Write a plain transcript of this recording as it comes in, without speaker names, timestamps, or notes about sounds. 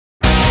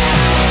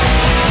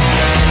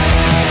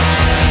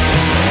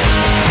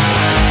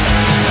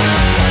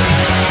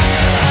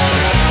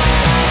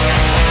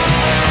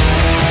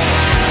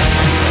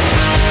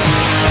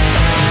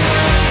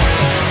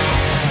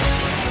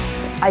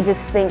I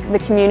just think the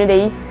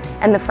community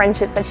and the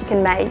friendships that you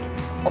can make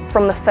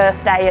from the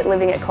first day at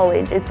living at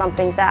college is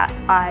something that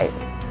I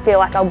feel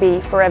like I'll be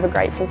forever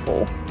grateful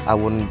for. I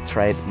wouldn't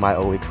trade my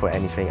O-Week for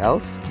anything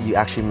else. You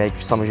actually make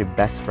some of your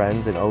best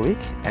friends in O-Week,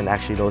 and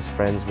actually those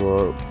friends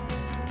will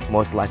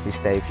most likely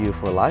stay with you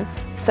for life.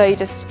 So you're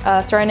just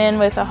thrown in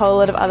with a whole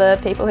lot of other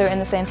people who are in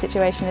the same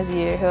situation as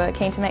you, who are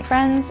keen to make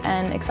friends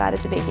and excited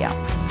to be here.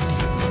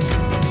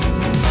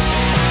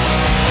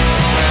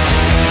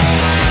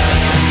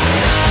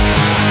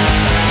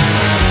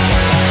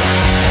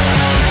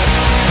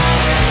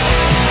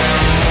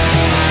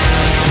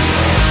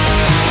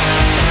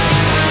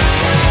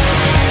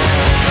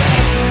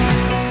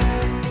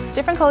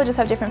 Different colleges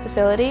have different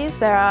facilities.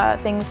 There are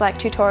things like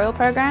tutorial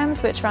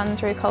programs which run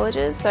through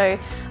colleges, so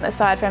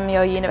aside from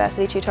your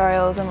university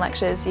tutorials and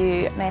lectures,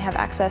 you may have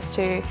access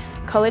to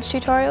college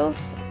tutorials,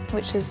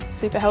 which is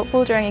super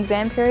helpful during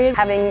exam period.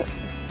 Having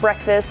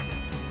breakfast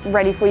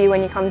ready for you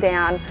when you come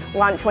down,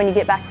 lunch when you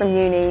get back from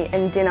uni,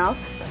 and dinner.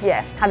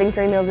 Yeah, having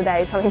 3 meals a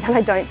day is something that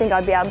I don't think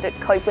I'd be able to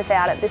cope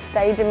without at this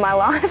stage in my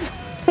life.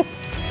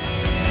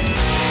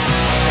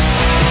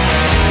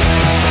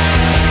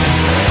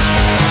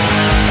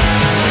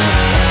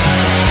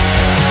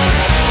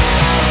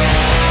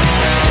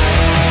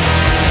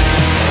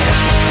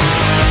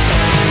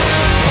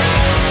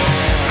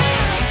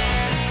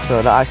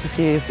 So the ICC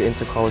is the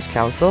Inter-College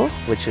Council,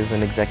 which is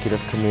an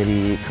executive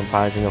committee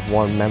comprising of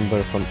 1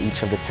 member from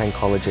each of the 10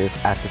 colleges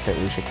at the St.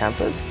 Lucia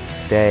campus.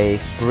 They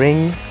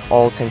bring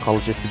all 10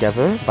 colleges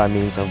together by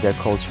means of their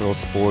cultural,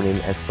 sporting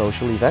and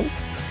social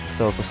events.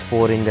 So for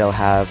sporting, they'll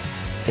have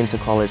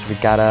inter-college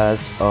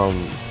regattas,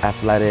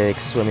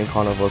 athletics, swimming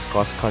carnivals,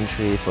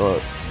 cross-country. For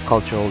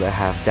cultural, they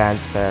have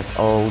dance fest,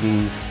 all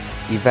these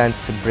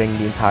events to bring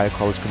the entire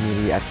college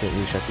community at St.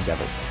 Lucia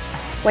together.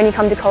 When you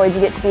come to college, you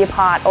get to be a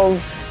part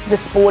of the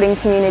sporting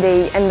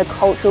community and the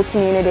cultural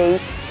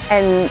community,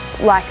 and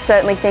like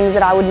certainly things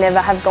that I would never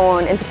have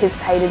gone and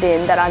participated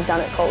in that I've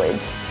done at college.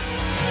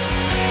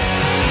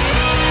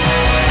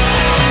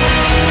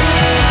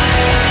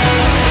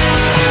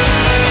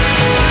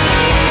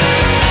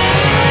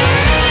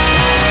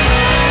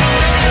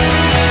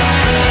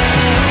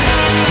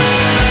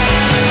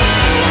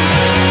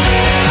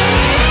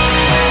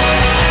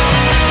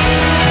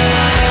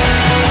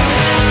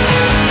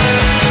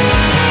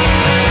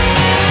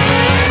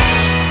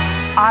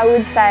 I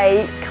would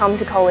say come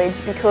to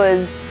college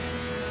because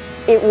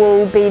it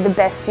will be the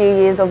best few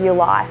years of your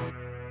life.